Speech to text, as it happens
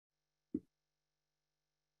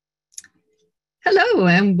Hello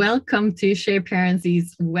and welcome to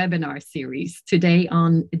Shaparency's webinar series, today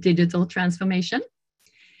on digital transformation.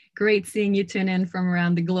 Great seeing you tune in from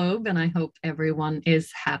around the globe, and I hope everyone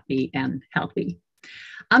is happy and healthy.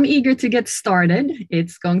 I'm eager to get started.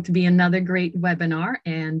 It's going to be another great webinar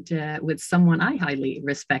and with someone I highly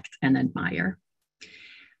respect and admire.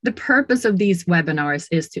 The purpose of these webinars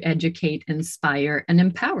is to educate, inspire, and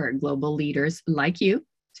empower global leaders like you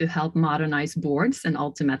to help modernize boards and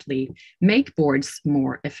ultimately make boards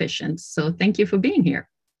more efficient. So thank you for being here.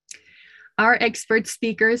 Our expert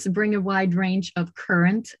speakers bring a wide range of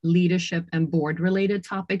current leadership and board related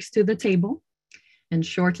topics to the table. And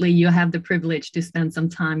shortly, you'll have the privilege to spend some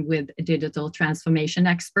time with digital transformation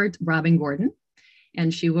expert, Robin Gordon.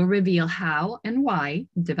 And she will reveal how and why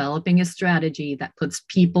developing a strategy that puts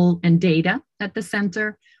people and data at the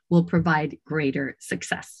center will provide greater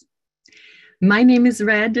success. My name is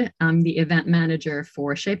Red. I'm the event manager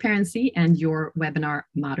for Shaparency and your webinar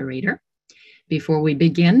moderator. Before we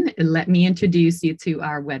begin, let me introduce you to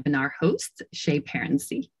our webinar host,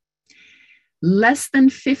 Shaparency. Less than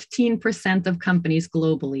 15% of companies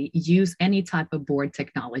globally use any type of board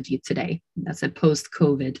technology today. That's a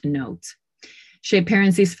post-COVID note.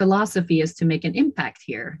 Shaparency's philosophy is to make an impact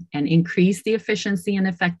here and increase the efficiency and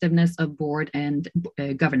effectiveness of board and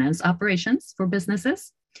governance operations for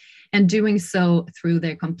businesses, and doing so through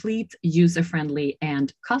their complete, user-friendly,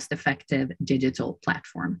 and cost-effective digital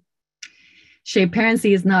platform.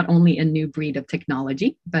 Shaparency is not only a new breed of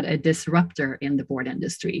technology, but a disruptor in the board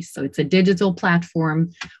industry. So it's a digital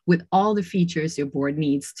platform with all the features your board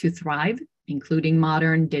needs to thrive, including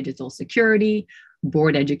modern digital security,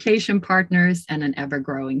 board education partners, and an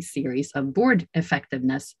ever-growing series of board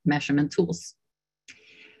effectiveness measurement tools.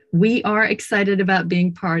 We are excited about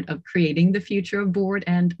being part of creating the future of board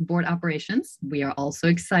and board operations. We are also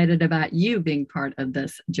excited about you being part of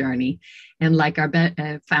this journey. And like our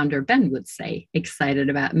founder, Ben, would say, excited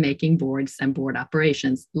about making boards and board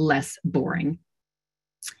operations less boring.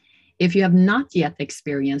 If you have not yet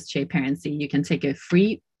experienced Shaparency, you can take a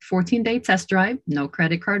free 14-day test drive, no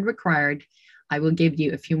credit card required. I will give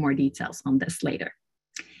you a few more details on this later.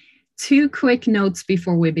 Two quick notes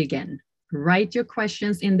before we begin. Write your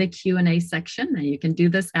questions in the Q&A section, and you can do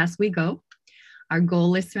this as we go. Our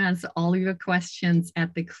goal is to answer all of your questions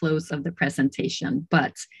at the close of the presentation,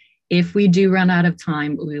 but if we do run out of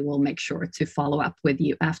time, we will make sure to follow up with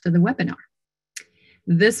you after the webinar.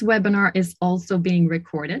 This webinar is also being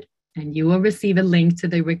recorded, and you will receive a link to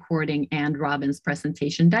the recording and Robin's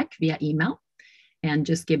presentation deck via email, and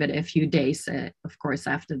just give it a few days, of course,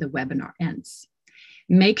 after the webinar ends.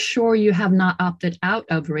 Make sure you have not opted out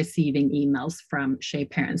of receiving emails from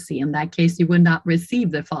Shaparency. In that case, you would not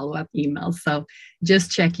receive the follow-up emails. So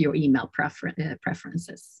just check your email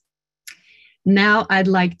preferences. Now I'd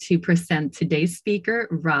like to present today's speaker,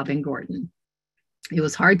 Robin Gordon. It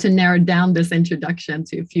was hard to narrow down this introduction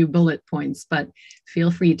to a few bullet points, but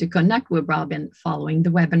feel free to connect with Robin following the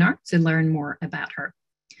webinar to learn more about her.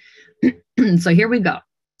 So here we go.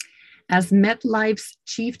 As MetLife's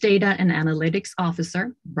Chief Data and Analytics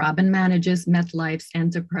Officer, Robin manages MetLife's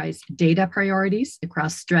enterprise data priorities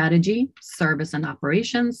across strategy, service and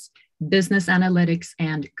operations, business analytics,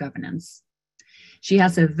 and governance. She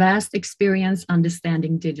has a vast experience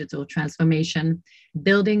understanding digital transformation,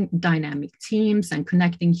 building dynamic teams, and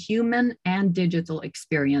connecting human and digital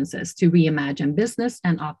experiences to reimagine business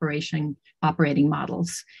and operating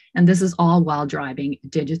models. And this is all while driving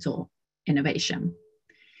digital innovation.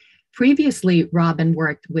 Previously, Robin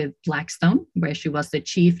worked with Blackstone, where she was the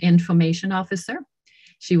Chief Information Officer.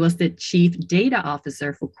 She was the Chief Data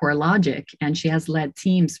Officer for CoreLogic, and she has led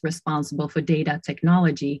teams responsible for data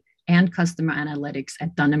technology and customer analytics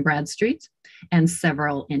at Dun & Bradstreet and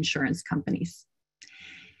several insurance companies.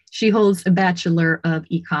 She holds a Bachelor of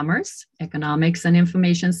E-commerce, Economics and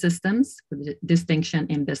Information Systems with a distinction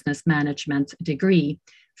in Business Management degree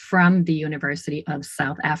from the University of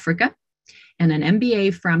South Africa, and an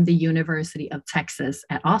MBA from the University of Texas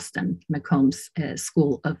at Austin, McCombs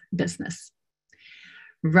School of Business.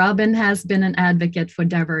 Robin has been an advocate for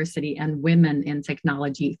diversity and women in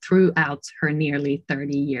technology throughout her nearly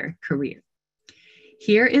 30-year career.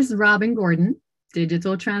 Here is Robin Gordon,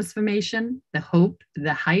 digital transformation, the hope,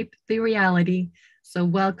 the hype, the reality. So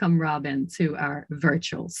welcome, Robin, to our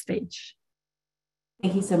virtual stage.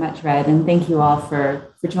 Thank you so much, Red, and thank you all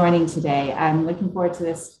for joining today. I'm looking forward to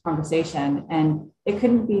this conversation, and it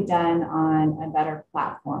couldn't be done on a better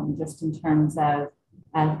platform, just in terms of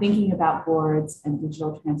thinking about boards and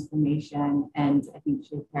digital transformation. And I think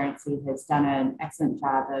Shaparency has done an excellent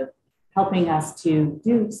job of helping us to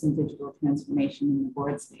do some digital transformation in the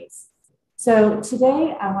board space. So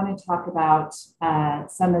today I want to talk about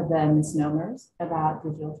some of the misnomers about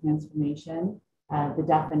digital transformation, the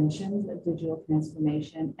definitions of digital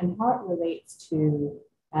transformation, and how it relates to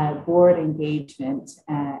board engagement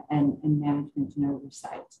and management and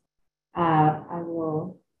oversight. I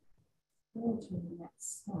will go to the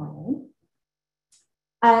next slide.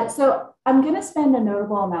 So I'm going to spend a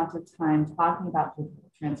notable amount of time talking about digital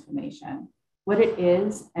transformation, what it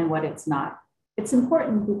is and what it's not. It's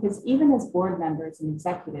important because even as board members and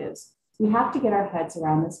executives, we have to get our heads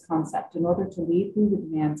around this concept in order to lead through the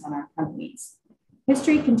demands on our companies.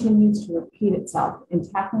 History continues to repeat itself in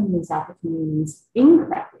tackling these opportunities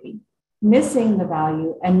incorrectly, missing the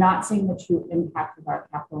value and not seeing the true impact of our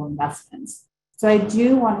capital investments. So I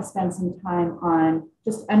do want to spend some time on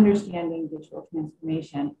just understanding digital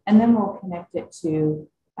transformation, and then we'll connect it to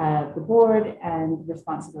the board and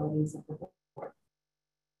responsibilities of the board.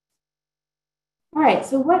 All right,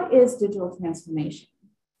 so what is digital transformation?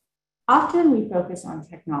 Often we focus on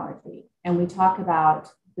technology and we talk about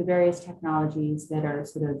the various technologies that are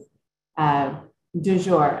sort of du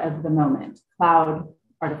jour of the moment: cloud,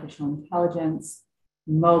 artificial intelligence,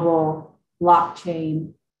 mobile,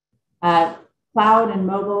 blockchain. Cloud and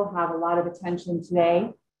mobile have a lot of attention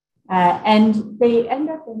today, and they end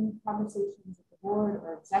up in conversations at the board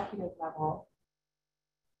or executive level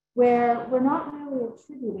where we're not really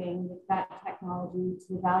attributing that technology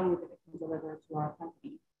to the value that it can deliver to our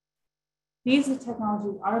company. These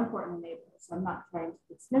technologies are important enablers, so I'm not trying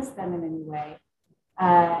to dismiss them in any way,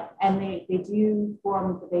 and they do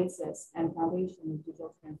form the basis and foundation of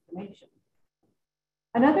digital transformation.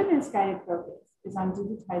 Another misguided focus is on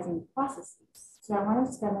digitizing processes. So I want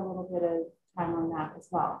to spend a little bit of time on that as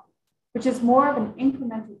well, which is more of an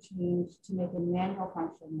incremental change to make a manual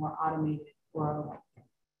function more automated or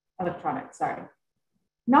electronic, sorry.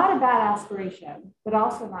 Not a bad aspiration, but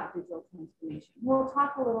also not digital transformation. We'll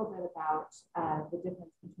talk a little bit about the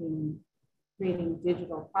difference between creating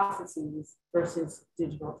digital processes versus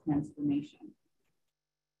digital transformation.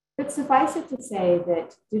 But suffice it to say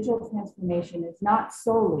that digital transformation is not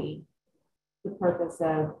solely the purpose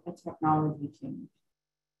of a technology change.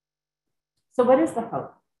 So what is the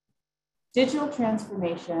hope? Digital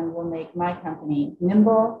transformation will make my company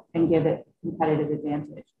nimble and give it competitive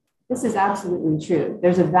advantage. This is absolutely true.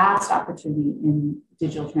 There's a vast opportunity in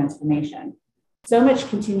digital transformation. So much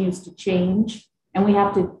continues to change, and we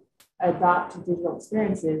have to adopt digital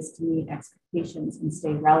experiences to meet expectations and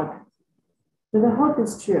stay relevant. So the hope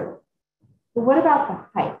is true. But what about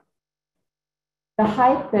the hype? The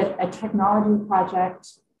hype that a technology project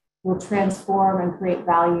will transform and create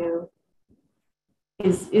value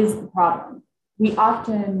is the problem. We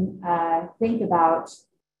often think about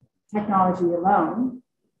technology alone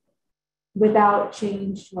without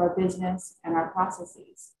change to our business and our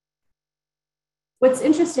processes. What's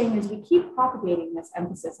interesting is we keep propagating this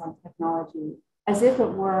emphasis on technology as if it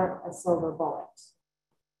were a silver bullet.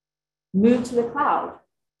 Move to the cloud,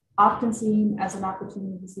 often seen as an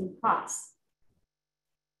opportunity to save costs.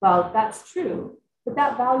 Well, that's true, but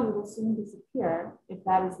that value will soon disappear if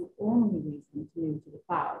that is the only reason to move to the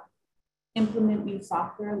cloud. Implement new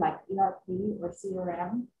software like ERP or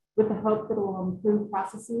CRM with the hope that it will improve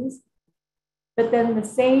processes, but then the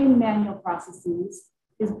same manual processes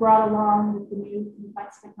is brought along with the new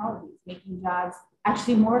complex technologies, making jobs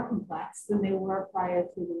actually more complex than they were prior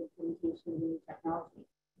to the implementation of new technology.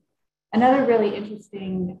 Another really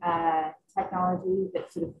interesting technology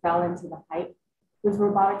that sort of fell into the hype was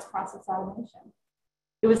robotics process automation.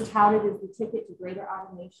 It was touted as the ticket to greater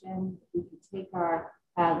automation. We could take our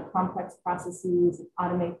complex processes,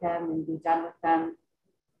 automate them, and be done with them.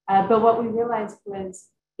 But what we realized was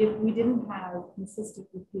if we didn't have consistent,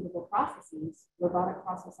 repeatable processes, robotic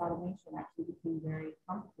process automation actually became very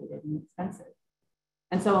complicated and expensive.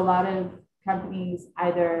 And so a lot of companies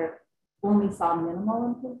either only saw minimal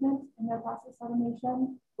improvement in their process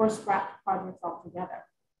automation or scrapped projects altogether.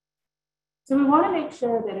 So we want to make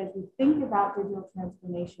sure that as we think about digital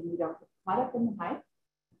transformation, we don't get caught up in the hype,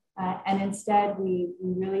 and instead we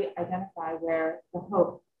really identify where the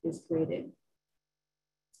hope is created.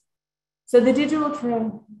 So the digital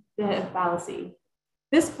fallacy.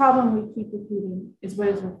 This problem we keep repeating is what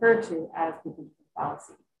is referred to as the digital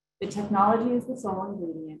fallacy. The technology is the sole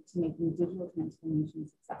ingredient to making digital transformation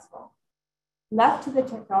successful. Left to the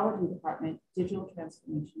technology department, digital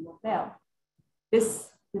transformation will fail.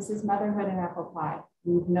 This is motherhood and apple pie.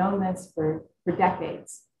 We've known this for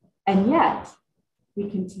decades, and yet we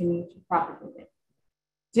continue to propagate it.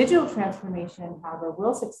 Digital transformation, however,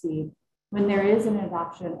 will succeed when there is an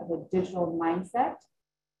adoption of a digital mindset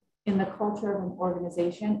in the culture of an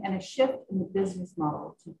organization and a shift in the business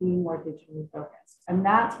model to be more digitally focused. And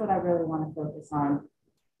that's what I really want to focus on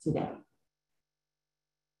today.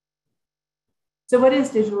 So what is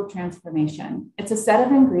digital transformation? It's a set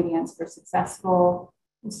of ingredients for successfully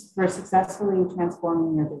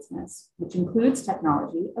transforming your business, which includes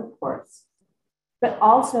technology, of course, but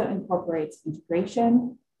also incorporates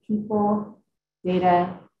integration, people,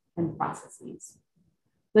 data, and processes.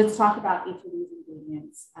 Let's talk about each of these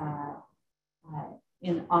ingredients on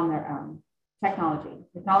their own. Technology.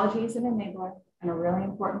 Technology is an enabler and a really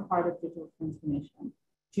important part of digital transformation.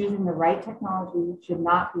 Choosing the right technology should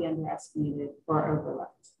not be underestimated or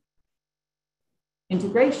overlooked.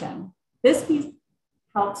 Integration. This piece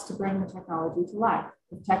helps to bring the technology to life.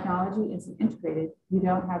 If technology isn't integrated, you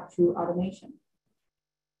don't have true automation.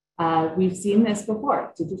 We've seen this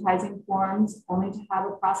before. Digitizing forms only to have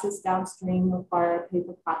a process downstream require a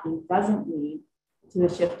paper copy doesn't lead to the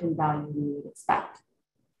shift in value we would expect.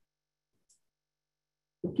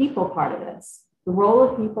 The people part of this. The role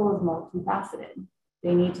of people is multifaceted.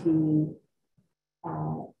 They need to be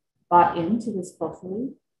bought into this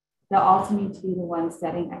culturally. They'll also need to be the ones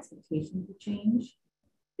setting expectations for change.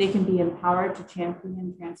 They can be empowered to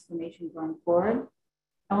champion transformation going forward,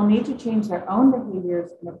 and will need to change their own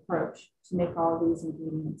behaviors and approach to make all of these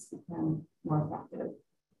ingredients become more effective.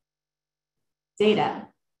 Data.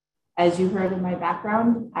 As you heard in my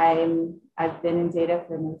background, I've been in data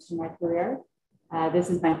for most of my career. This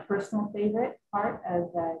is my personal favorite part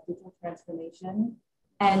of digital transformation,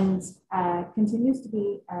 and continues to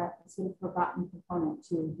be a sort of forgotten component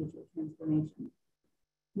to digital transformation.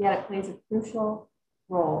 Yet it plays a crucial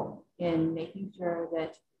role in making sure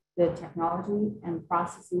that the technology and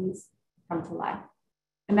processes come to life.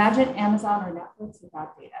 Imagine Amazon or Netflix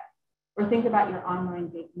without data, or think about your online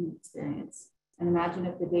banking experience, and imagine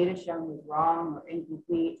if the data shown was wrong or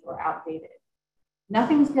incomplete or outdated.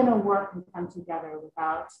 Nothing's going to work and come together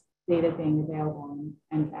without data being available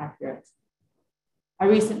and accurate. I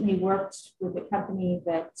recently worked with a company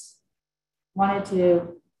that wanted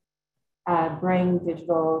to bring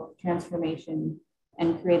digital transformation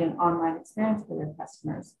and create an online experience for their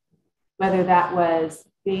customers, whether that was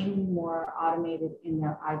being more automated in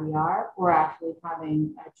their IVR or actually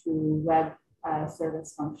having a true web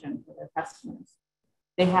service function for their customers.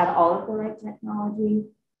 They had all of the right technology.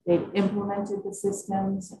 They'd implemented the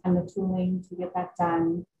systems and the tooling to get that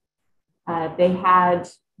done. They had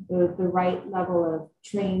the right level of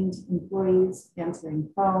trained employees answering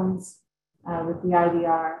phones with the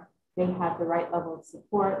IVR. They had the right level of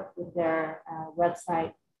support with their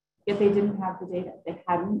website, yet they didn't have the data. They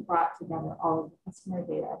hadn't brought together all of the customer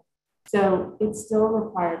data. So it still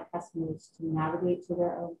required customers to navigate to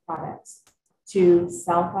their own products, to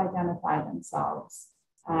self-identify themselves,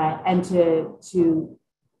 and to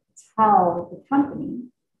tell the company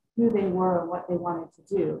who they were and what they wanted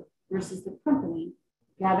to do, versus the company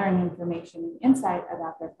gathering information and insight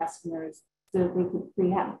about their customers so that they could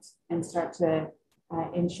preempt and start to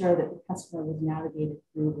ensure that the customer was navigated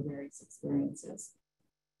through the various experiences.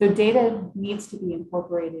 So data needs to be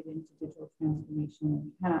incorporated into digital transformation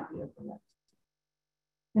and cannot be overlooked.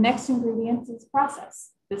 The next ingredient is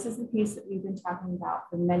process. This is the piece that we've been talking about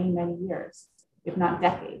for many, many years, if not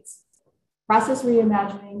decades. Process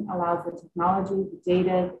reimagining allows the technology, the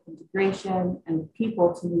data, the integration, and the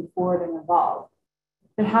people to move forward and evolve.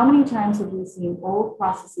 But how many times have we seen old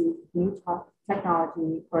processes with new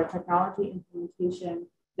technology or technology implementation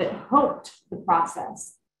that hoped the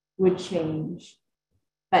process would change,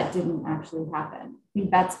 but didn't actually happen? I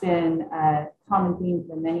think that's been a common theme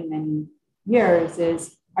for many, many years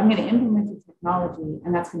is I'm going to implement a technology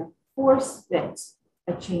and that's going to force fit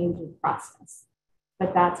a change in process.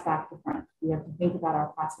 But that's back to front. We have to think about our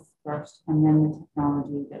process first and then the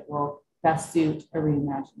technology that will best suit a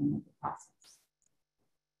reimagining of the process.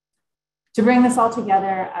 To bring this all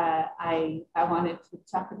together, I wanted to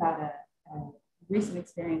talk about a recent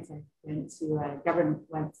experience. I've been to a government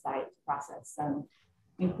website to process some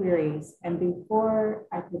inquiries. And before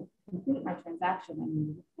I could complete my transaction, I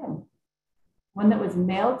needed a PIN. One that was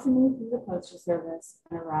mailed to me through the postal service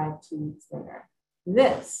and arrived 2 weeks later.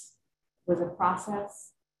 This was a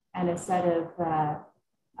process and a set of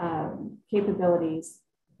capabilities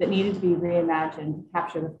that needed to be reimagined to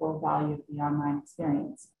capture the full value of the online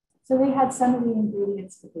experience. So they had some of the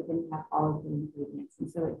ingredients, but they didn't have all of the ingredients. And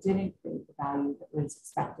so it didn't create the value that was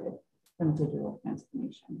expected from digital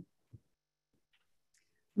transformation.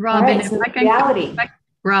 Robin, right, so reality.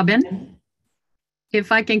 Robin,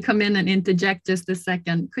 if I can come in and interject just a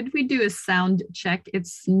second, could we do a sound check?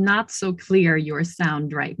 It's not so clear, your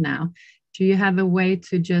sound right now. Do you have a way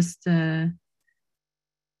to just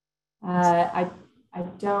I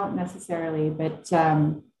don't necessarily, but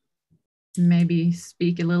maybe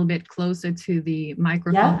speak a little bit closer to the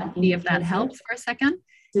microphone yeah, and see if that helps for a second.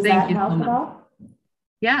 Does Thank that you help so at much. all?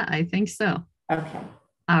 Yeah, I think so. Okay.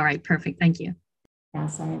 All right, perfect. Thank you. Yeah,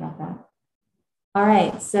 sorry about that. All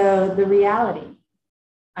right, so the reality.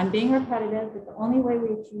 I'm being repetitive, but the only way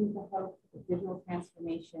we achieve the hope of digital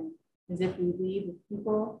transformation is if we lead with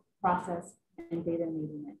people, process, and data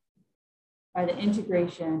enablement by the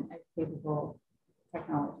integration of capable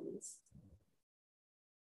technologies.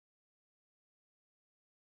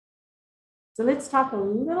 So let's talk a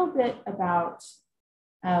little bit about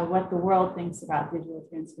what the world thinks about digital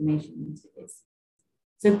transformation these days.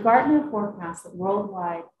 So Gartner forecasts that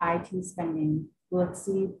worldwide IT spending will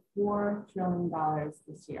exceed $4 trillion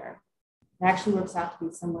this year. It actually works out to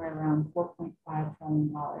be somewhere around $4.5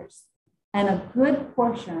 trillion. And a good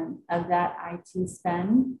portion of that IT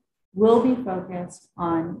spend will be focused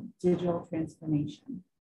on digital transformation.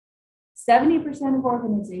 70% of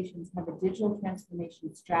organizations have a digital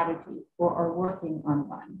transformation strategy or are working on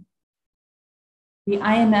one. The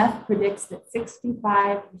IMF predicts that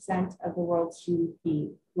 65% of the world's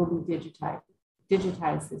GDP will be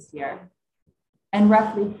digitized this year. And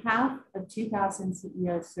roughly half of 2,000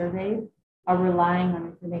 CEOs surveyed are relying on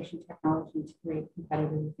information technology to create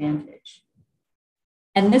competitive advantage.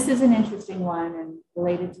 And this is an interesting one and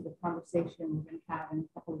related to the conversation we're going to have in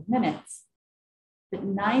a couple of minutes. That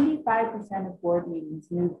 95% of board meetings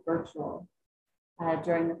moved virtual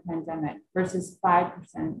during the pandemic versus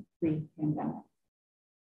 5% pre-pandemic.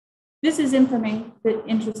 This is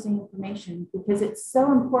interesting information because it's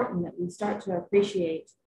so important that we start to appreciate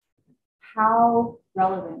how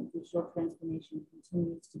relevant digital transformation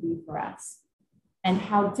continues to be for us and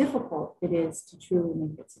how difficult it is to truly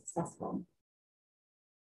make it successful.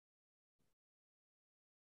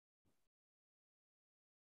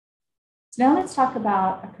 So now let's talk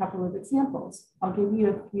about a couple of examples. I'll give you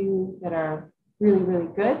a few that are really, really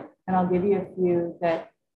good, and I'll give you a few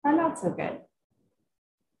that are not so good.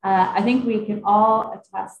 I think we can all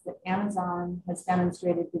attest that Amazon has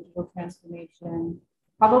demonstrated digital transformation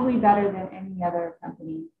probably better than any other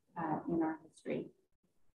company in our history.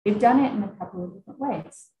 They've done it in a couple of different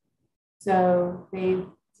ways. So they've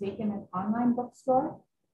taken an online bookstore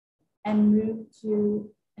and moved to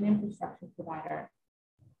an infrastructure provider.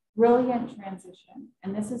 Brilliant transition.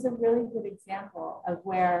 And this is a really good example of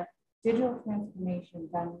where digital transformation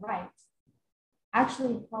done right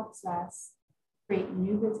actually helps us create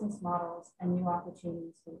new business models and new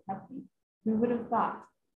opportunities for the company. Who would have thought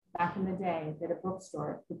back in the day that a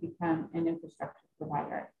bookstore could become an infrastructure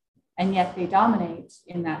provider? And yet they dominate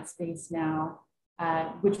in that space now,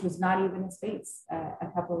 which was not even a space a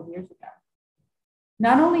couple of years ago.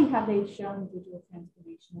 Not only have they shown digital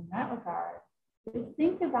transformation in that regard, but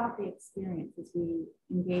think about the experience as we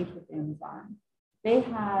engage with Amazon. They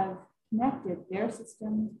have connected their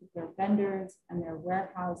systems with their vendors and their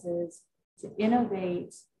warehouses to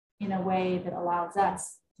innovate in a way that allows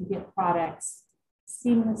us to get products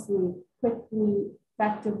seamlessly, quickly,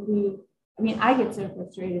 effectively. I mean, I get so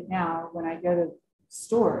frustrated now when I go to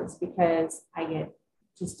stores because I get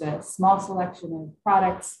just a small selection of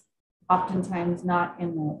products, oftentimes not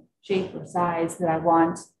in the shape or size that I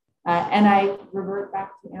want. And I revert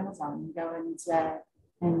back to Amazon and go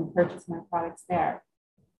and purchase my products there.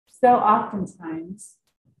 So oftentimes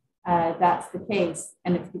that's the case.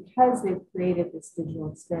 And it's because they've created this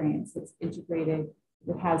digital experience that's integrated,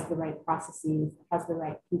 that has the right processes, has the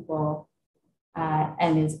right people,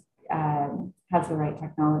 and has the right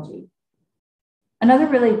technology. Another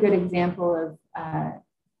really good example of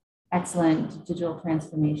excellent digital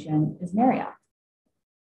transformation is Marriott.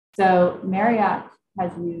 So Marriott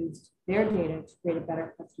has used their data to create a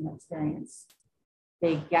better customer experience.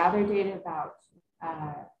 They gather data about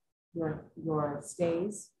your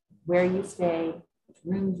stays, where you stay, which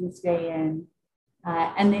rooms you stay in,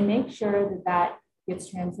 and they make sure that that gets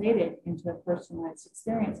translated into a personalized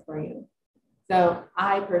experience for you. So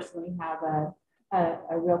I personally have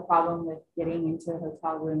a real problem with getting into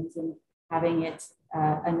hotel rooms and having it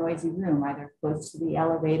a noisy room, either close to the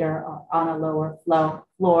elevator or on a lower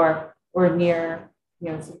floor or near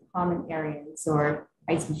some common areas or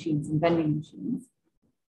ice machines and vending machines.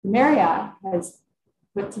 Marriott has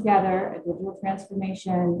put together a digital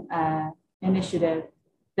transformation initiative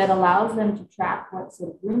that allows them to track what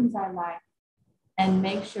sort of rooms I like and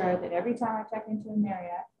make sure that every time I check into a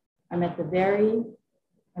Marriott, I'm at the very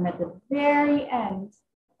end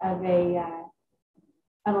of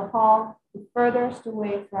a hall, the furthest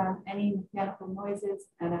away from any mechanical noises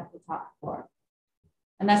and at the top floor.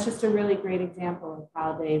 And that's just a really great example of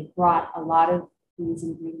how they've brought a lot of these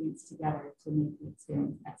ingredients together to make the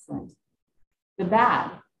experience excellent. The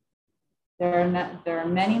bad, there are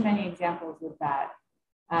many, many examples of that.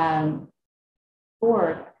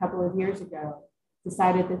 Ford, a couple of years ago,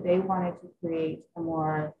 decided that they wanted to create a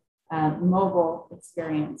more mobile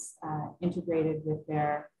experience integrated with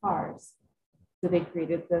their cars. So they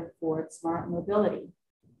created the Ford Smart Mobility.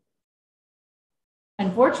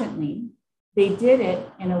 Unfortunately, they did it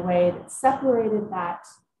in a way that separated that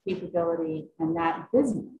capability and that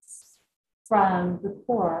business from the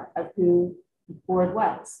core of who Ford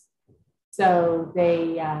was. So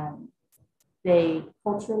they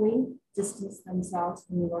culturally distanced themselves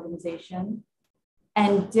from the organization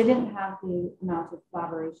and didn't have the amount of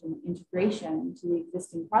collaboration and integration to the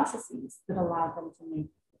existing processes that allowed them to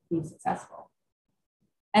be successful.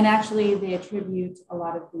 And actually, they attribute a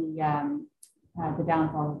lot of the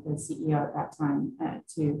downfall of the CEO at that time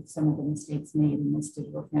to some of the mistakes made in this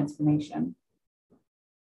digital transformation.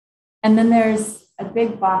 And then there's a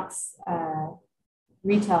big box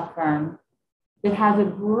retail firm that has a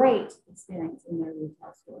great experience in their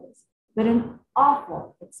retail stores, but an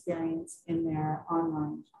awful experience in their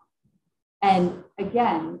online shop. And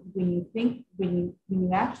again, when you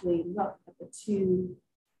actually look at the two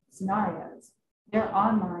scenarios, their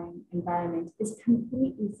online environment is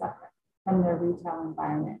completely separate from their retail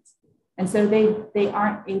environment. And so they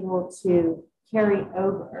aren't able to carry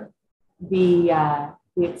over the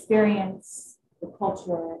experience, the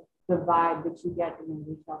culture, the vibe that you get in the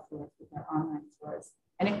retail stores with their online stores.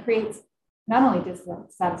 And it creates not only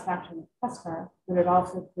dissatisfaction with the customer, but it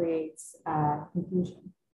also creates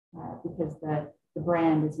confusion because the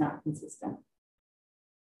brand is not consistent.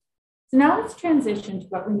 So now let's transition to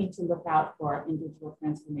what we need to look out for in digital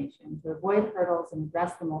transformation to avoid hurdles and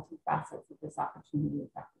address the multifacets of this opportunity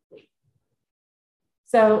effectively.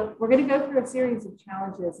 So we're going to go through a series of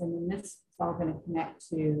challenges, and then this is all going to connect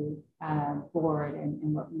to board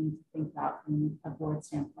and what we need to think about from a board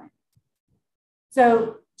standpoint.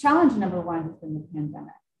 So challenge number one has been the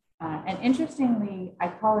pandemic. And interestingly, I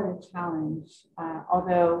call it a challenge,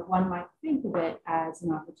 although one might think of it as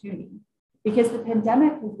an opportunity, because the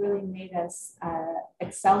pandemic has really made us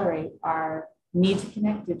accelerate our need to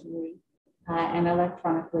connect digitally and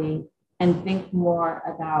electronically and think more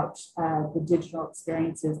about the digital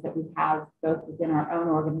experiences that we have both within our own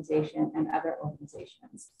organization and other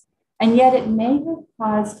organizations. And yet it may have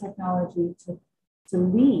caused technology to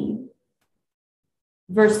lead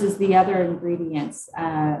versus the other ingredients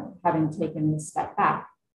having taken a step back.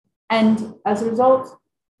 And as a result,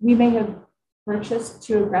 we may have purchased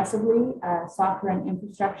too aggressively software and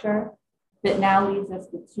infrastructure that now leaves us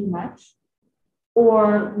with too much,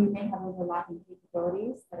 or we may have overlapping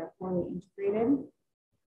capabilities that are poorly integrated.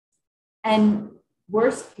 And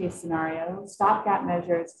worst case scenario, stopgap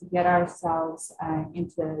measures to get ourselves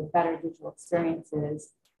into better digital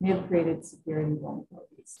experiences may have created security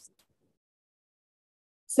vulnerabilities.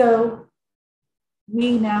 So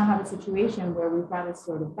we now have a situation where we've got to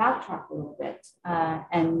sort of backtrack a little bit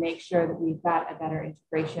and make sure that we've got a better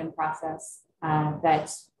integration process, that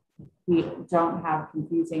we don't have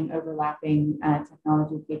confusing, overlapping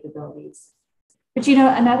technology capabilities. But you know,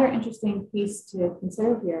 another interesting piece to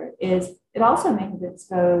consider here is it also may have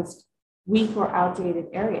exposed weak or outdated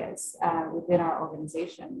areas within our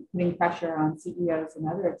organization, putting pressure on CEOs and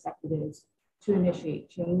other executives to initiate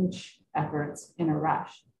change efforts in a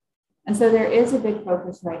rush. And so there is a big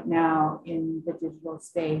focus right now in the digital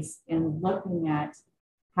space in looking at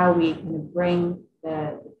how we kind of bring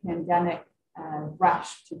the pandemic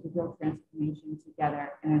rush to digital transformation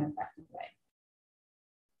together in an effective way.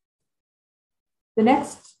 The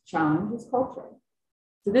next challenge is culture.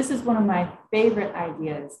 So this is one of my favorite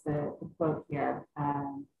ideas, the quote here.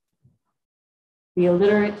 The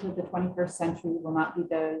illiterate of the 21st century will not be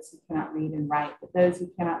those who cannot read and write, but those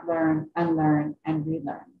who cannot learn, unlearn, and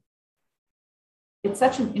relearn. It's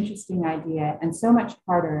such an interesting idea and so much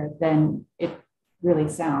harder than it really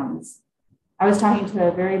sounds. I was talking to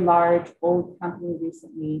a very large old company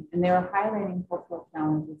recently, and they were highlighting cultural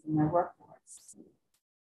challenges in their workforce.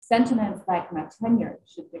 Sentiments like my tenure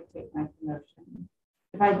should dictate my promotion.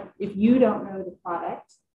 If you don't know the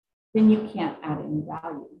product, then you can't add any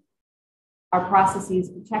value. Our processes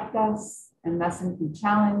protect us and mustn't be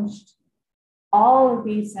challenged. All of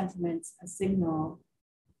these sentiments a signal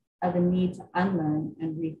of a need to unlearn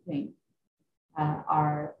and rethink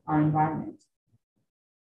our environment.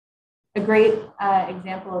 A great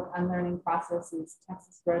example of unlearning process is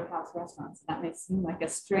Texas Roadhouse restaurants. That may seem like a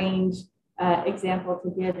strange example to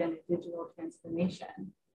give in a digital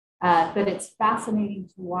transformation, but it's fascinating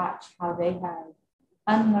to watch how they have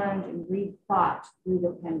unlearned and rethought through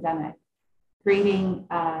the pandemic creating,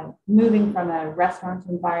 moving from a restaurant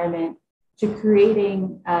environment to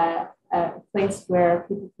creating a place where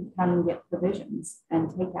people can come and get provisions and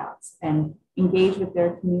takeouts and engage with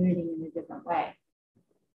their community in a different way.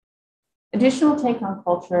 Additional take on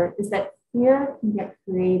culture is that fear can get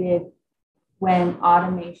created when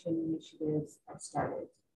automation initiatives are started.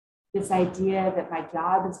 This idea that my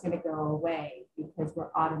job is going to go away because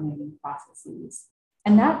we're automating processes.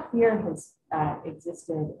 And that fear has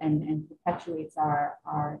existed and perpetuates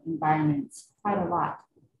our environments quite a lot.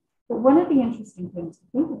 But one of the interesting things to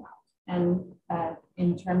think about, and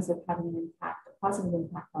in terms of having an impact, a positive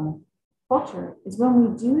impact on the culture, is when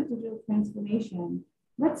we do digital transformation,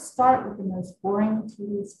 let's start with the most boring,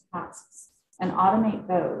 tedious tasks and automate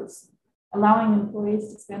those, allowing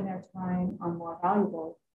employees to spend their time on more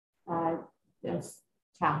valuable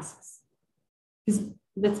tasks. Because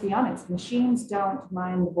let's be honest, machines don't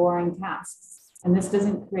mind the boring tasks. And this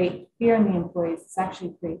doesn't create fear in the employees, this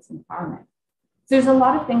actually creates empowerment. So there's a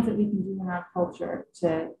lot of things that we can do in our culture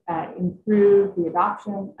to improve the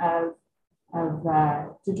adoption of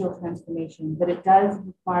digital transformation, but it does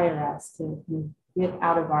require us to get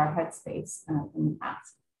out of our headspace in the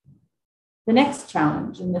past. The next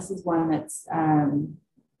challenge, and this is one that's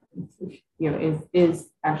is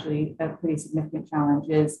actually a pretty significant challenge,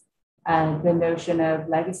 is the notion of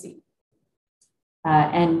legacy.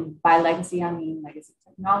 And by legacy, I mean legacy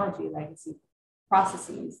technology, legacy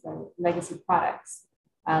processes, legacy products,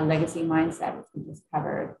 legacy mindset, which we just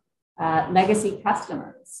covered, legacy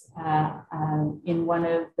customers. In one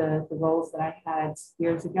of the roles that I had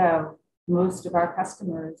years ago, most of our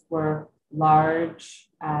customers were large,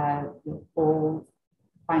 old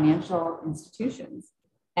financial institutions.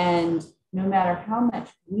 And no matter how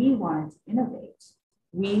much we wanted to innovate,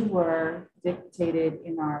 we were dictated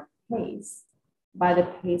in our pace by the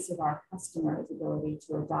pace of our customers' ability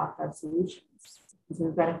to adopt our solutions. And so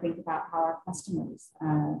we've got to think about how our customers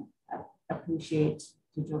appreciate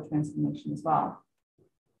digital transformation as well.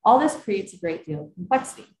 All this creates a great deal of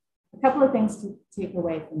complexity. A couple of things to take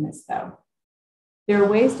away from this, though. There are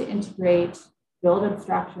ways to integrate, build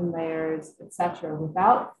abstraction layers, etc.,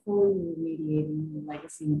 without fully remediating the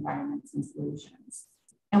legacy environments and solutions.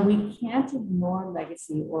 And we can't ignore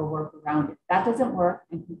legacy or work around it. That doesn't work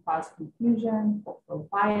and can cause confusion, cultural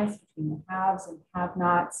bias between the haves and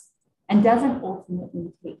have-nots, and doesn't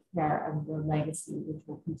ultimately take care of the legacy, which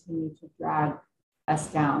will continue to drag us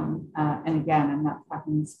down. And again, I'm not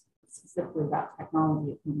talking specifically about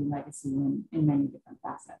technology, it can be legacy in many different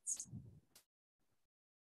facets.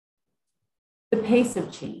 The pace of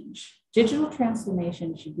change. Digital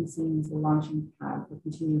transformation should be seen as a launching pad for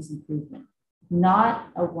continuous improvement, not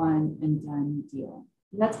a one and done deal.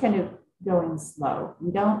 That's kind of going slow.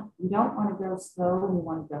 We don't want to go slow, we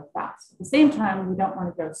want to go fast. At the same time, we don't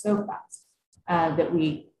want to go so fast that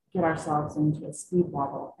we get ourselves into a speed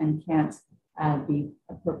wobble and can't be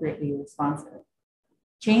appropriately responsive.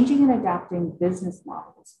 Changing and adapting business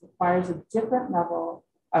models requires a different level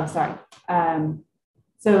of,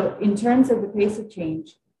 so in terms of the pace of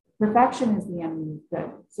change, perfection is the enemy of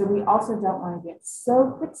good. So we also don't want to get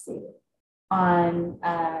so fixated on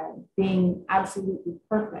being absolutely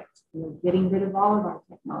perfect, getting rid of all of our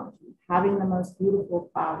technology, having the most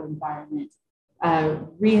beautiful cloud environment,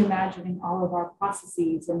 reimagining all of our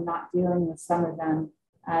processes and not dealing with some of them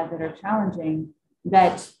that are challenging,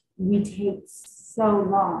 that we take so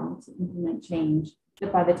long to implement change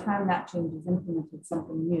that by the time that change is implemented,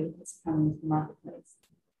 something new has come into the marketplace.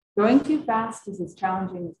 Going too fast is as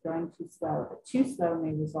challenging as going too slow, but too slow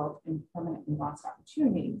may result in permanently lost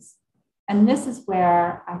opportunities. And this is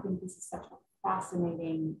where I think this is such a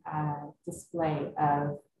fascinating display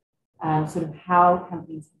of sort of how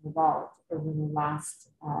companies have evolved over the last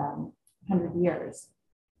 100 years.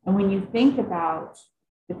 And when you think about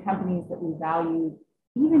the companies that we valued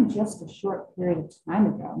even just a short period of time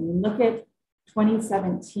ago, I mean, look at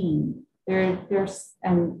 2017 there's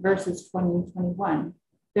and versus 2021.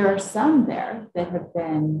 There are some there that have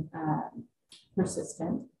been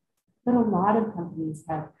persistent, but a lot of companies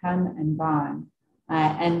have come and gone.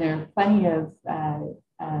 And there are plenty of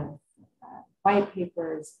white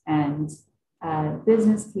papers and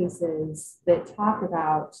business cases that talk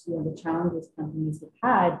about the challenges companies have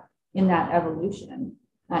had in that evolution.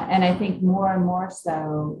 And I think more and more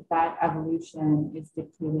so that evolution is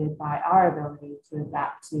dictated by our ability to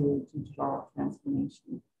adapt to digital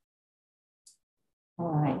transformation.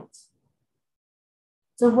 All right.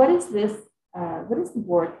 So what is this? What is the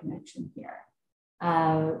board connection here?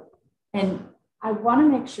 And I want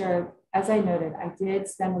to make sure, as I noted, I did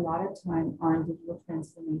spend a lot of time on digital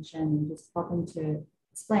transformation and just helping to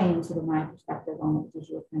explain sort of my perspective on what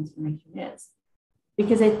digital transformation is.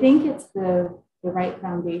 Because I think it's the right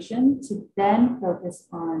foundation to then focus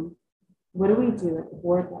on what do we do at the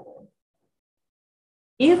board level.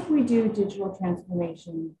 If we do digital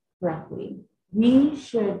transformation correctly, we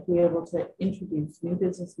should be able to introduce new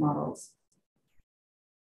business models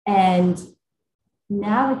and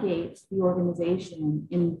navigate the organization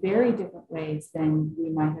in very different ways than we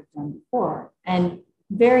might have done before. And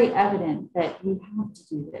very evident that we have to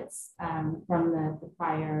do this from the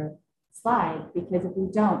prior slide, because if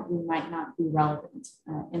we don't, we might not be relevant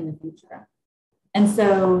in the future. And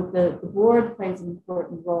so the board plays an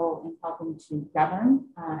important role in helping to govern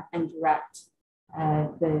and direct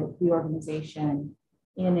the organization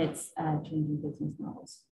in its changing business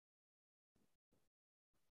models.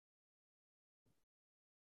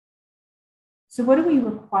 So what do we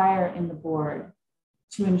require in the board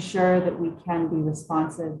to ensure that we can be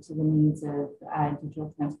responsive to the needs of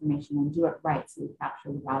digital transformation and do it right so we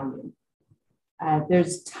capture the value?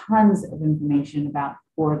 There's tons of information about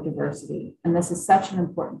board diversity, and this is such an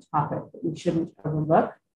important topic that we shouldn't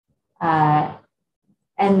overlook. And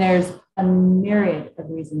there's a myriad of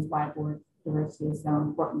reasons why board diversity is so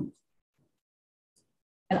important.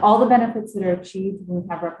 And all the benefits that are achieved when we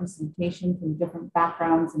have representation from different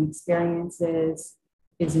backgrounds and experiences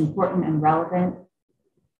is important and relevant.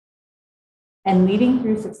 And leading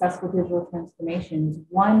through successful digital transformation is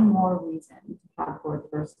one more reason to have board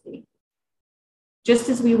diversity. Just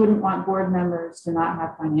as we wouldn't want board members to not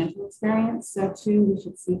have financial experience, so too we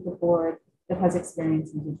should seek a board that has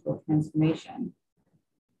experience in digital transformation.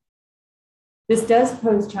 This does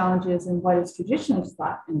pose challenges in what is traditionally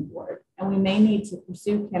sought in a board, and we may need to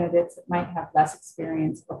pursue candidates that might have less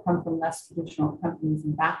experience or come from less traditional companies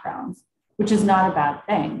and backgrounds, which is not a bad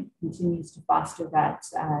thing. It continues to foster that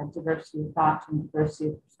diversity of thought and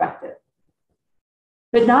diversity of perspective.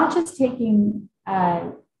 But not just taking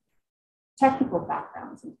technical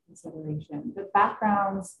backgrounds into consideration, but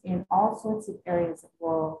backgrounds in all sorts of areas that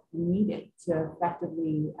will be needed to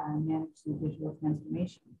effectively manage the digital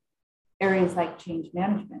transformation. Areas like change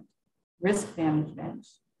management, risk management,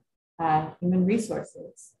 human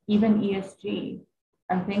resources, even ESG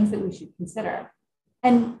are things that we should consider.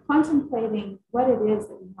 And contemplating what it is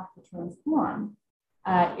that we have to transform.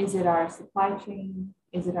 Is it our supply chain?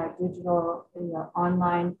 Is it our digital,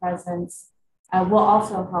 online presence? Will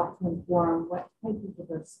also help to inform what type of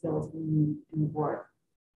diverse skills we need in the board.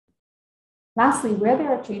 Lastly, where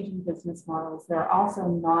there are changing business models, there are also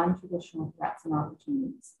non-traditional threats and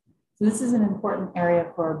opportunities. So this is an important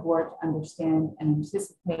area for a board to understand and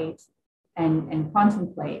anticipate and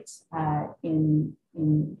contemplate in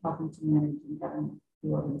helping to manage and govern the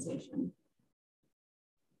organization.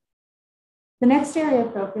 The next area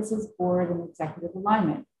of focus is board and executive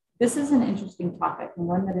alignment. This is an interesting topic and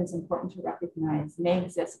one that is important to recognize may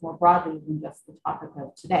exist more broadly than just the topic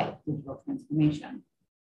of today, digital transformation.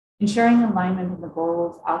 Ensuring alignment of the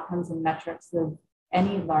goals, outcomes, and metrics of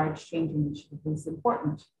any large change initiative is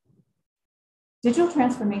important. Digital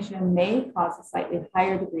transformation may cause a slightly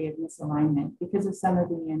higher degree of misalignment because of some of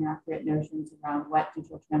the inaccurate notions around what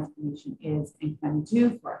digital transformation is and can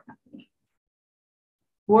do for a company.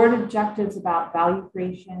 Board objectives about value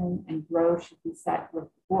creation and growth should be set with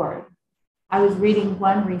the board. I was reading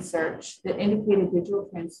one research that indicated digital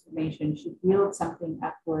transformation should yield something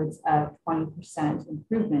upwards of 20%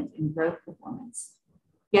 improvement in growth performance.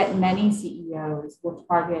 Yet many CEOs will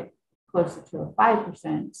target closer to a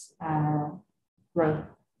 5% growth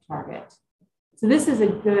target. So this is a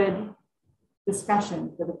good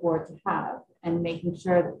discussion for the board to have and making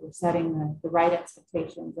sure that we're setting the right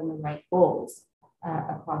expectations and the right goals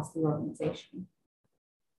across the organization.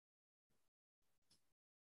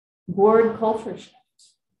 Board culture shift.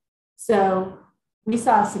 So we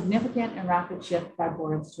saw a significant and rapid shift by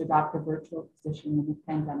boards to adopt a virtual position when the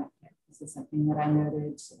pandemic hit. This is something that I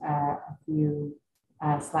noted a few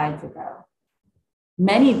slides ago.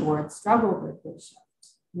 Many boards struggled with this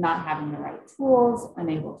shift, not having the right tools,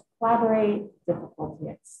 unable to collaborate, difficulty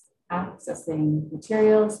accessing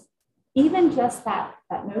materials, even just that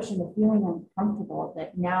notion of feeling uncomfortable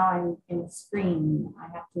that now I'm in a screen, I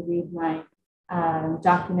have to read my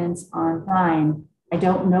documents online. I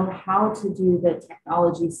don't know how to do the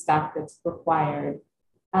technology stuff that's required.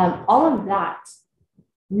 All of that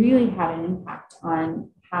really had an impact on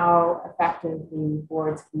how effective the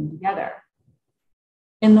boards came together.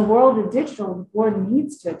 In the world of digital, the board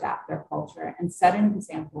needs to adapt their culture and set an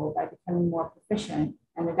example by becoming more proficient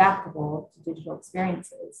and adaptable to digital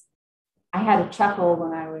experiences. I had a chuckle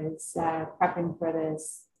when I was prepping for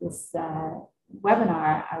this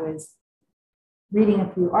webinar. I was reading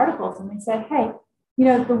a few articles and they said, hey,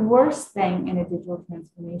 The worst thing in a digital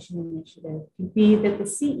transformation initiative could be that the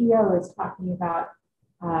CEO is talking about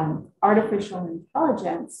artificial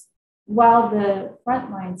intelligence while the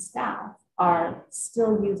frontline staff are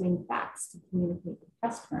still using fax to communicate with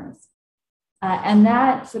customers. And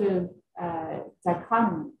that sort of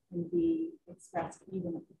dichotomy can be expressed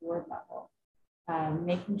even at the board level,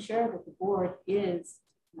 making sure that the board is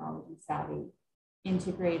technology savvy,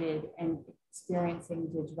 integrated, and experiencing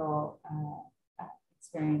digital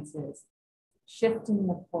experiences, shifting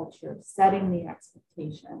the culture, setting the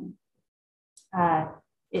expectation.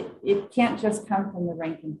 It can't just come from the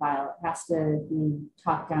rank and file. It has to be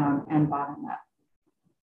top down and bottom up.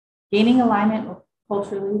 Gaining alignment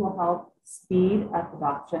culturally will help speed up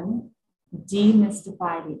adoption,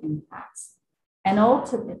 demystify the impacts, and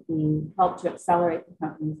ultimately help to accelerate the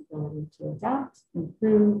company's ability to adapt,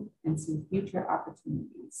 improve, and see future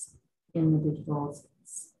opportunities in the digital space.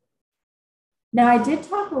 Now, I did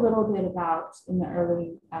talk a little bit about, in the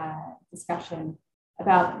early discussion,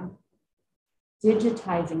 about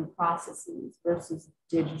digitizing processes versus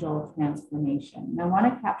digital transformation. And I want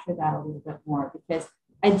to capture that a little bit more because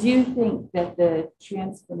I do think that the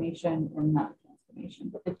transformation, or not the transformation,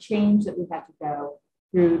 but the change that we had to go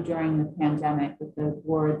through during the pandemic with the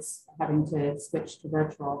boards having to switch to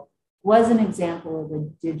virtual was an example of a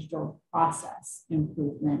digital process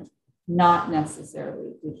improvement, not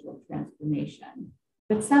necessarily digital transformation.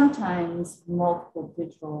 But sometimes multiple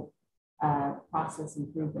digital process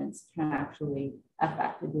improvements can actually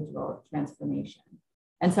affect the digital transformation.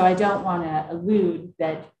 And so I don't want to allude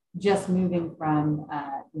that just moving from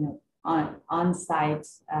on-site,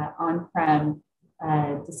 on-prem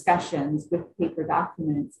discussions with paper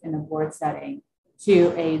documents in a board setting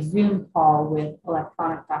to a Zoom call with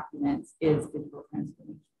electronic documents is digital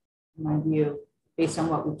transformation. In my view, based on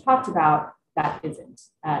what we've talked about, that isn't.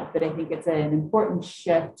 But I think it's an important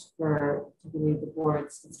shift for particularly the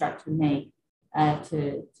boards to start to make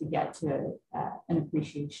to get to an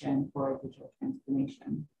appreciation for digital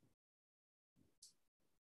transformation.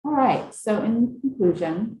 All right, so in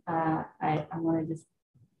conclusion, I want to just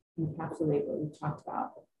encapsulate what we talked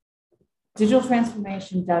about. Digital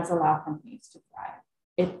transformation does allow companies to thrive.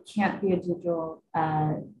 It can't be a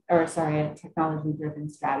a technology-driven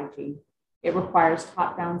strategy. It requires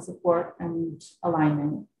top-down support and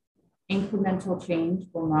alignment. Incremental change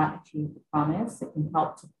will not achieve the promise. It can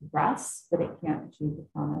help to progress, but it can't achieve the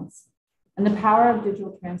promise. And the power of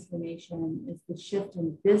digital transformation is the shift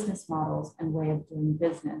in business models and way of doing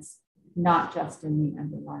business, not just in the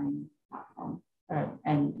underlying platform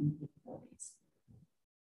and capabilities.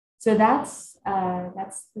 So that's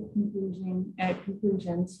the conclusion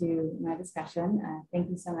to my discussion. Thank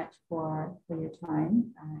you so much for your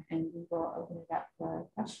time, and we will open it up for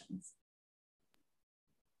questions.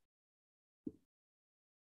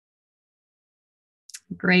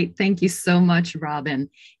 Great. Thank you so much, Robin.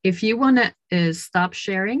 If you want to stop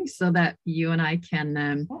sharing so that you and I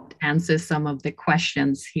can answer some of the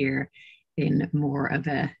questions here in more of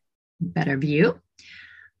a better view.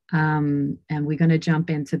 And we're going to jump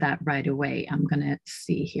into that right away. I'm going to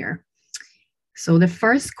see here. So the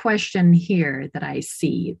first question here that I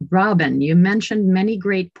see, Robin, you mentioned many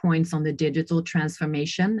great points on the digital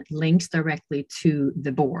transformation, links directly to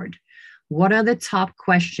the board. What are the top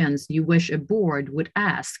questions you wish a board would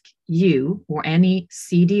ask you or any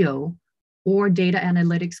CDO or data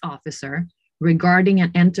analytics officer regarding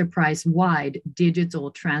an enterprise-wide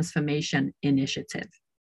digital transformation initiative?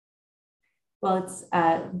 Well, it's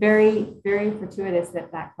very, very fortuitous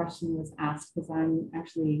that that question was asked because I'm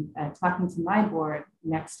actually talking to my board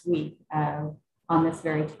next week on this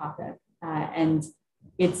very topic. And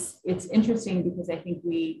it's interesting because I think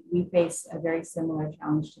we face a very similar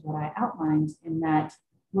challenge to what I outlined in that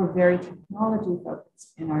we're very technology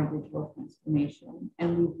focused in our digital transformation,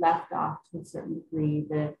 and we've left off to a certain degree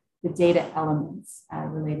the data elements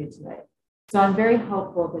related to it. So I'm very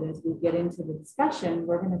hopeful that as we get into the discussion,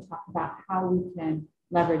 we're going to talk about how we can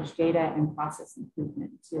leverage data and process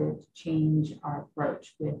improvement to change our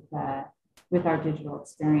approach with our digital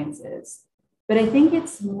experiences. But I think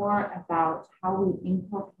it's more about how we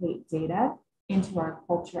inculcate data into our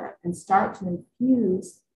culture and start to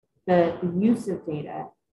infuse the use of data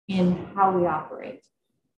in how we operate.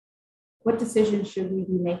 What decisions should we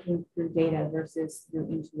be making through data versus through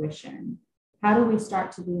intuition? How do we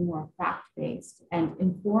start to be more fact-based and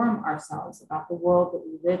inform ourselves about the world that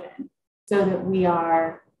we live in so that we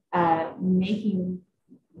are making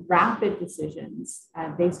rapid decisions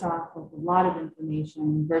based off of a lot of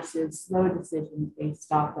information versus slow decisions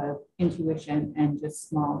based off of intuition and just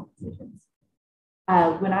small decisions.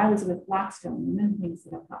 When I was with Blackstone, one of the things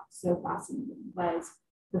that I thought was so fascinating was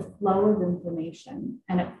the flow of information.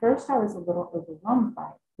 And at first I was a little overwhelmed by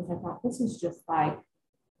it because I thought this is just like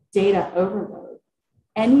data overload.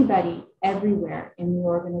 Anybody everywhere in the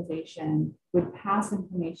organization would pass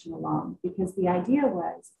information along because the idea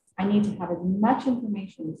was I need to have as much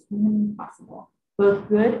information as humanly possible, both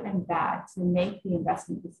good and bad, to make the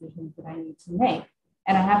investment decisions that I need to make.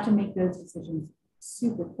 And I have to make those decisions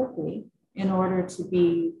super quickly in order to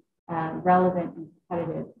be relevant and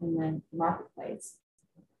competitive in the marketplace.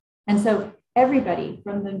 And so everybody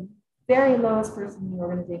from the very lowest person in the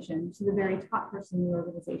organization to the very top person in the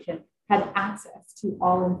organization had access to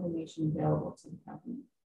all information available to the company.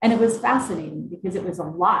 And it was fascinating because it was a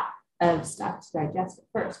lot of stuff to digest at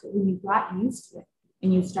first, but when you got used to it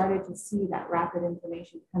and you started to see that rapid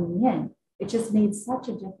information coming in, it just made such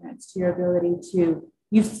a difference to your ability to,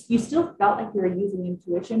 you still felt like you were using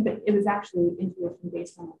intuition, but it was actually intuition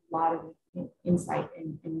based on a lot of insight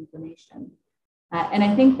and information. And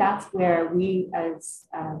I think that's where we as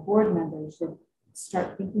board members should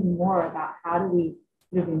start thinking more about how do we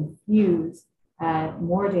sort of infuse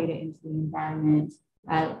more data into the environment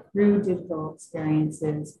through digital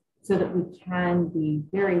experiences so that we can be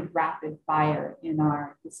very rapid fire in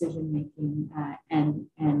our decision making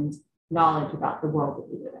and knowledge about the world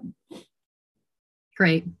that we live in.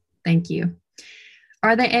 Great, thank you.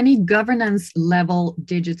 Are there any governance level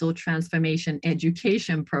digital transformation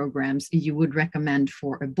education programs you would recommend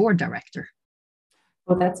for a board director?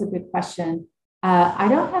 Well, that's a good question. I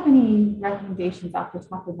don't have any recommendations off the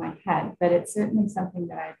top of my head, but it's certainly something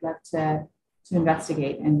that I'd love to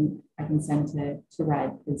investigate and I can send to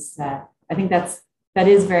Red because I think that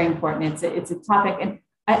is very important. It's a topic, and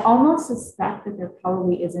I almost suspect that there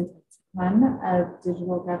probably isn't a ton of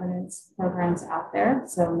digital governance programs out there.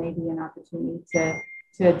 So maybe an opportunity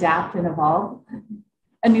to adapt and evolve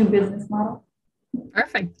a new business model.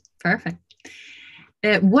 Perfect.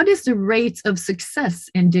 What is the rate of success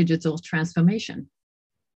in digital transformation?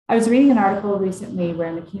 I was reading an article recently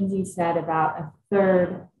where McKinsey said about a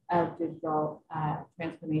third of digital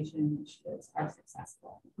transformation initiatives are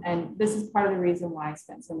successful. And this is part of the reason why I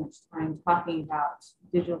spent so much time talking about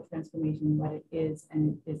digital transformation, what it is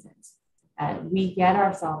and it isn't. We get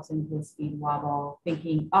ourselves into a speed wobble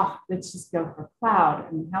thinking, oh, let's just go for cloud.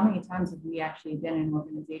 I mean, how many times have we actually been in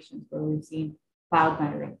organizations where we've seen cloud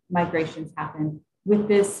migrations happen with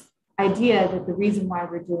this idea that the reason why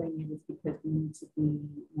we're doing it is because we need to be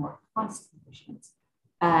more cost efficient.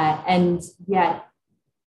 And yet,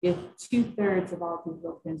 if 2/3 of all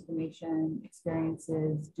digital transformation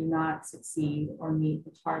experiences do not succeed or meet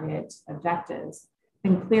the target objectives,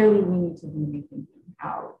 then clearly we need to be rethinking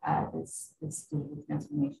how this digital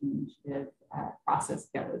transformation initiative process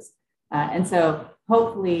goes. And so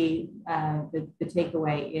hopefully the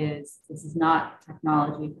takeaway is this is not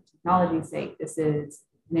technology for technology's sake. This is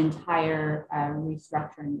an entire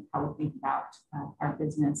restructuring of how we think about our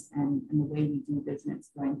business and the way we do business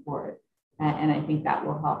going forward. And I think that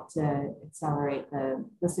will help to accelerate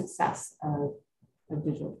the success of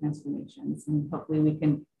digital transformations. And hopefully we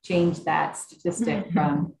can change that statistic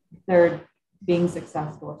from a third being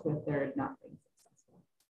successful to a third not being successful.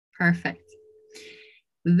 Perfect.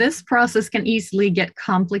 This process can easily get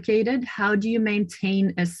complicated. How do you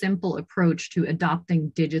maintain a simple approach to adopting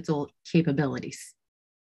digital capabilities?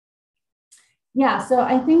 Yeah, so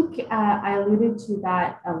I think I alluded to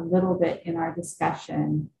that a little bit in our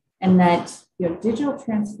discussion, and that digital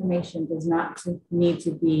transformation does not need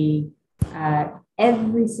to be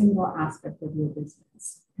every single aspect of your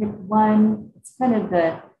business. Pick one. It's kind of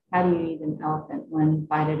the how do you eat an elephant one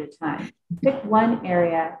bite at a time. Pick one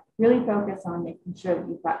area, really focus on making sure that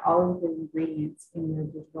you've got all of the ingredients in your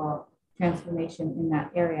digital transformation in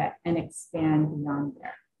that area and expand beyond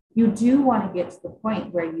there. You do want to get to the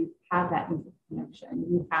point where you have that interconnection,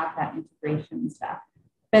 you have that integration stuff.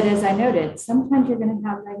 But as I noted, sometimes you're going to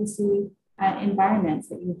have legacy environments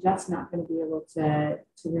that you're just not going to be able to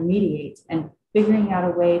remediate, and figuring out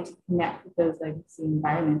a way to connect with those legacy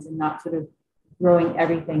environments and not sort of throwing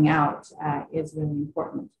everything out is really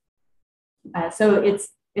important. So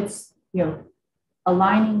it's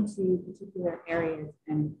aligning to particular areas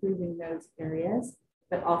and improving those areas,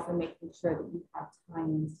 but also making sure that you have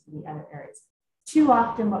tie-ins to the other areas. Too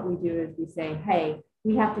often what we do is we say, hey,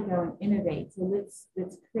 we have to go and innovate. So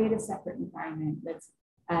let's create a separate environment. Let's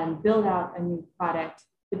build out a new product,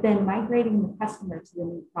 but then migrating the customer to the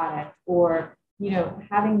new product, or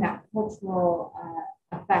having that cultural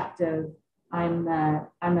effect of I'm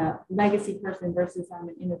a legacy person versus I'm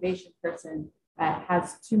an innovation person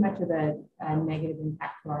has too much of a negative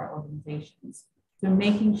impact to our organizations. So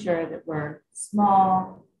making sure that we're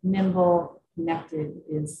small, nimble, connected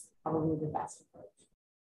is probably the best approach.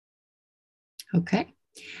 Okay.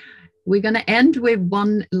 We're going to end with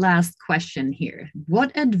one last question here.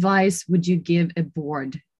 What advice would you give a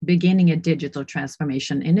board beginning a digital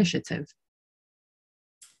transformation initiative?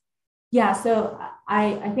 Yeah, so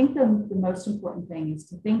I think the most important thing is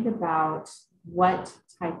to think about what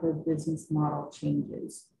type of business model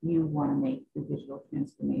changes you want to make for digital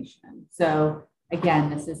transformation. So again,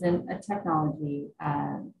 this isn't a technology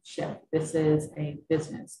shift. This is a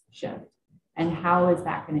business shift. And how is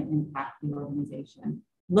that going to impact the organization?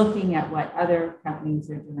 Looking at what other companies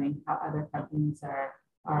are doing, how other companies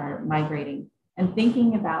are migrating, and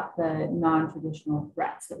thinking about the non-traditional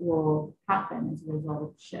threats that will happen as a result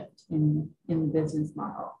of shift in the business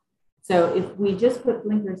model. So if we just put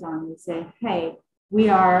blinkers on, we say, hey, we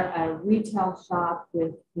are a retail shop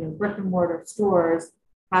with brick and mortar stores.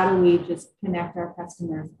 How do we just connect our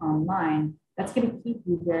customers online? That's going to keep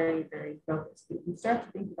you very, very focused. If you start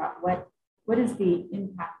to think about what is the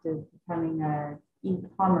impact of becoming a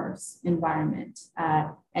e-commerce environment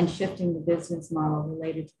and shifting the business model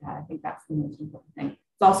related to that, I think that's the most important thing.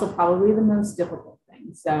 It's also probably the most difficult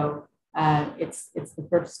thing. So it's the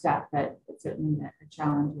first step, but it's certainly a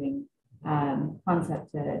challenging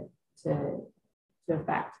concept to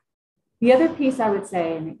affect. The other piece I would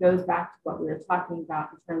say, and it goes back to what we were talking about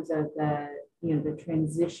in terms of the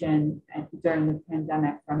transition during the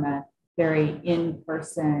pandemic from a very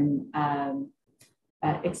in-person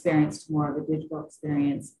experience to more of a digital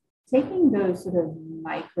experience, taking those sort of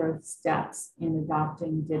micro steps in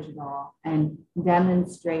adopting digital and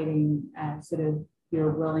demonstrating sort of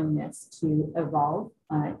your willingness to evolve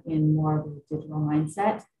in more of a digital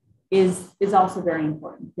mindset is also very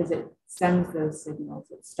important, because it sends those signals.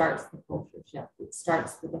 It starts the culture shift. It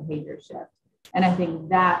starts the behavior shift. And I think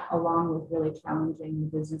that, along with really challenging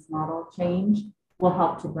the business model change, will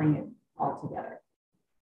help to bring it all together.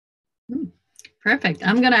 Perfect.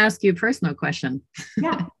 I'm going to ask you a personal question.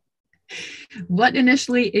 Yeah. What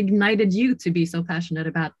initially ignited you to be so passionate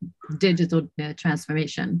about digital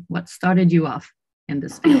transformation? What started you off in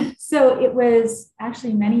this field? So it was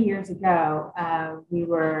actually many years ago. We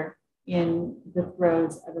were in the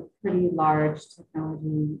throes of a pretty large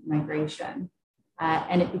technology migration.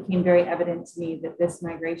 And it became very evident to me that this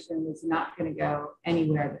migration was not going to go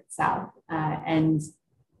anywhere but south. And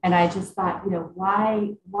I just thought,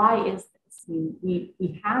 why is this?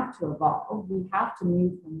 We have to evolve. We have to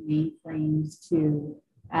move from mainframes to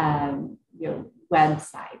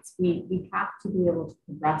websites. We have to be able to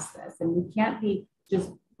progress this, and we can't be just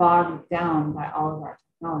bogged down by all of our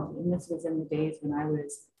technology. And this was in the days when I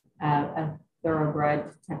was a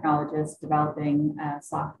thoroughbred technologist developing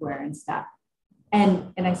software and stuff.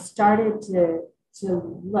 And I started to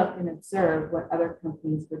look and observe what other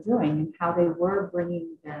companies were doing and how they were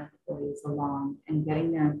bringing their employees along and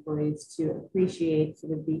getting their employees to appreciate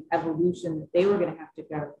sort of the evolution that they were going to have to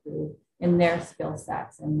go through in their skill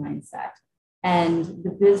sets and mindset, and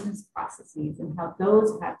the business processes and how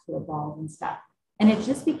those had to evolve and stuff. And it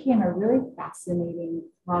just became a really fascinating,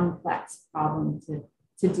 complex problem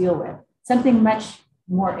to deal with. Something much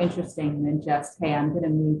more interesting than just, hey, I'm going to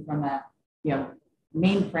move from a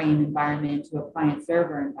mainframe environment to a client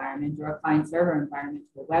server environment, or a client server environment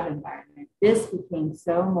to a web environment. This became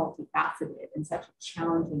so multifaceted and such a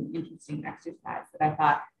challenging, interesting exercise that I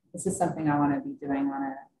thought, this is something I want to be doing on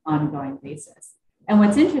an ongoing basis. And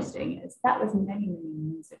what's interesting is that was many,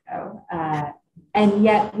 many years ago. And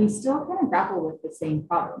yet we still kind of grapple with the same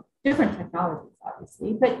problem. Different technologies,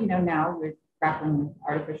 obviously, but now we're grappling with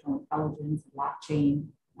artificial intelligence, blockchain,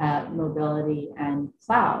 mobility, and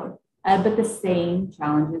cloud. But the same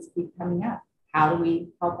challenges keep coming up. How do we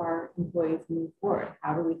help our employees move forward?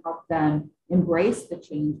 How do we help them embrace the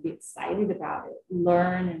change, be excited about it,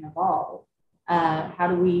 learn and evolve? How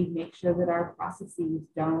do we make sure that our processes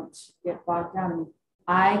don't get bogged down? I mean,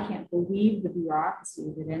 I can't believe the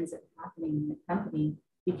bureaucracy that ends up happening in the company,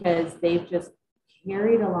 because they've just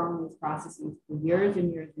carried along these processes for years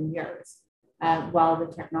and years and years while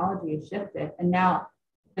the technology has shifted. And now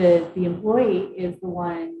the employee is the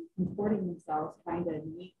one comporting themselves, trying to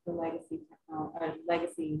meet the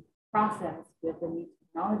legacy process with a new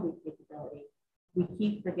technology capability. We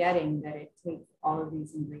keep forgetting that it takes all of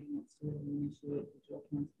these ingredients to really initiate digital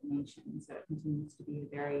transformation. So it continues to be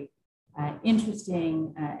a very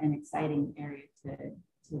interesting and exciting area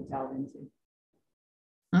to delve into.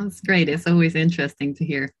 That's great. It's always interesting to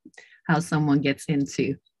hear how someone gets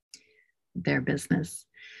into their business.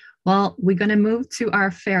 Well, we're going to move to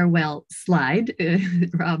our farewell slide,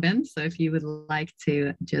 Robin. So if you would like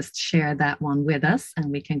to just share that one with us,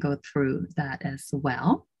 and we can go through that as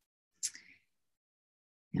well.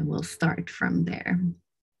 And we'll start from there.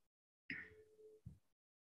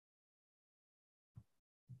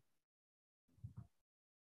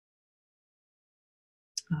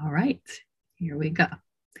 All right, here we go.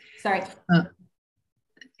 Sorry.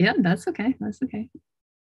 Yeah, that's okay. That's okay.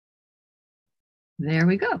 There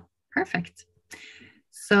we go. Perfect.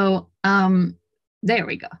 So there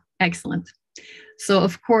we go. Excellent. So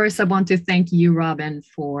of course, I want to thank you, Robin,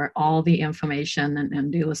 for all the information.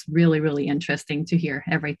 And it was really, really interesting to hear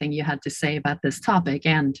everything you had to say about this topic,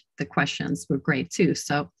 and the questions were great too.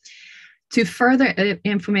 So for further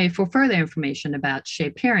information about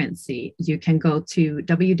Shaparency, you can go to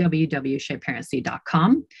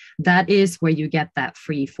www.shaparency.com. That is where you get that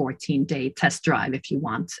free 14-day test drive if you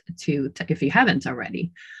want to, if you haven't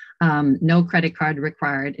already. No credit card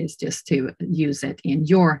required, is just to use it in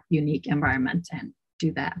your unique environment and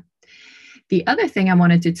do that. The other thing I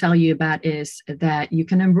wanted to tell you about is that you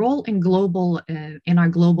can enroll in our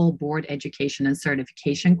global board education and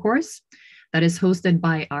certification course that is hosted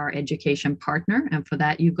by our education partner. And for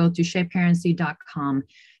that, you go to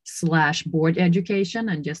shaparency.com/board education.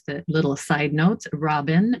 And just a little side note,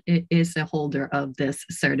 Robin is a holder of this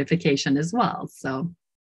certification as well. So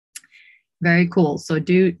very cool. So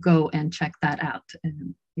do go and check that out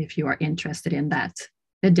if you are interested in that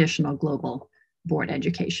additional global board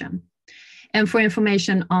education. And for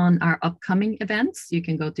information on our upcoming events, you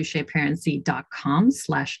can go to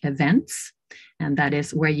shaparency.com/events. And that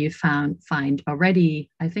is where you find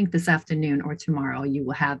already, I think this afternoon or tomorrow, you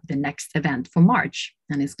will have the next event for March.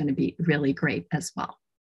 And it's going to be really great as well.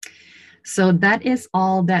 So that is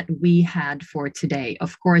all that we had for today.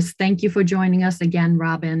 Of course, thank you for joining us again,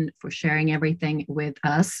 Robin, for sharing everything with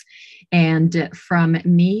us. And from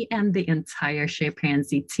me and the entire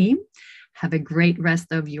Shaparency team, have a great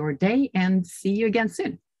rest of your day and see you again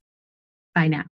soon. Bye now.